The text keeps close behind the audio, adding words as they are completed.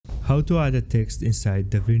How to add a text inside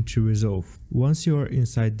DaVinci Resolve. Once you are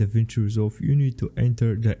inside DaVinci Resolve, you need to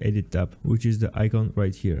enter the Edit tab, which is the icon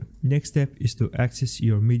right here. Next step is to access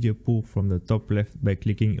your media pool from the top left by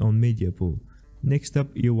clicking on Media Pool. Next up,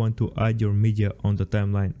 you want to add your media on the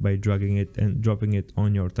timeline by dragging it and dropping it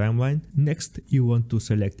on your timeline. Next, you want to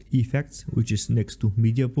select Effects, which is next to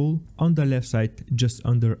Media Pool. On the left side, just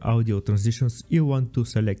under Audio Transitions, you want to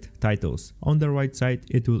select Titles. On the right side,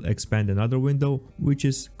 it will expand another window, which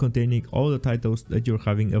is containing all the titles that you're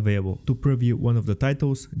having available. To preview one of the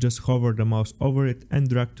titles, just hover the mouse over it and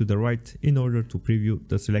drag to the right in order to preview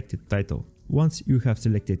the selected title. Once you have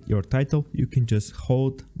selected your title, you can just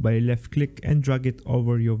hold by left click and drag it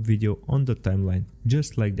over your video on the timeline,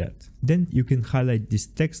 just like that. Then you can highlight this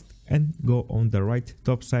text and go on the right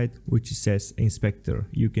top side, which says Inspector.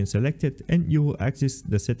 You can select it and you will access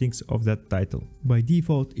the settings of that title. By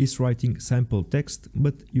default, it's writing sample text,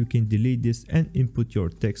 but you can delete this and input your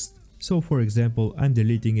text. So for example, I'm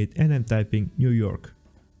deleting it and I'm typing New York.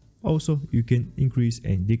 Also, you can increase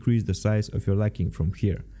and decrease the size of your liking from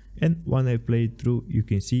here. And when I play it through, you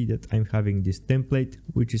can see that I'm having this template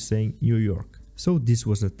which is saying New York. So this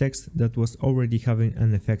was a text that was already having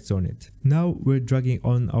an effect on it. Now we're dragging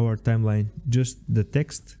on our timeline just the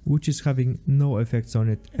text, which is having no effects on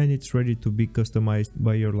it, and it's ready to be customized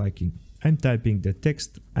by your liking. I'm typing the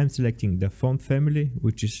text, I'm selecting the font family,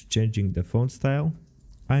 which is changing the font style.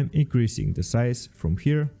 I'm increasing the size from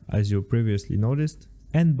here, as you previously noticed,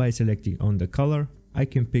 and by selecting on the color, I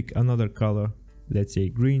can pick another color. Let's say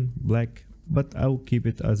green, black, but I'll keep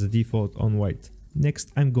it as a default on white.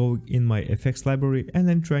 Next, I'm going in my effects library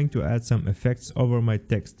and I'm trying to add some effects over my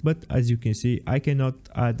text, but as you can see, I cannot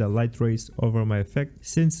add a light rays over my effect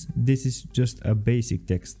since this is just a basic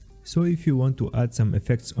text. So if you want to add some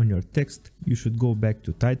effects on your text, you should go back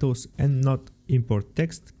to titles and not import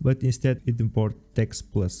text, but instead import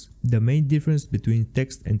text plus. The main difference between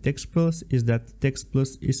text and text plus is that text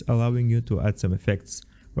plus is allowing you to add some effects.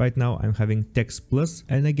 Right now I'm having text plus,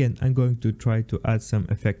 and again I'm going to try to add some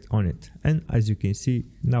effect on it, and as you can see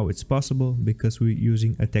now it's possible because we're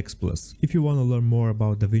using a text plus. If you want to learn more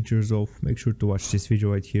about DaVinci Resolve, make sure to watch this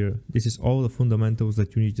video right here. This is all the fundamentals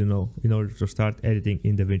that you need to know in order to start editing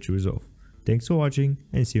in DaVinci Resolve. Thanks for watching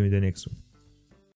and see you in the next one.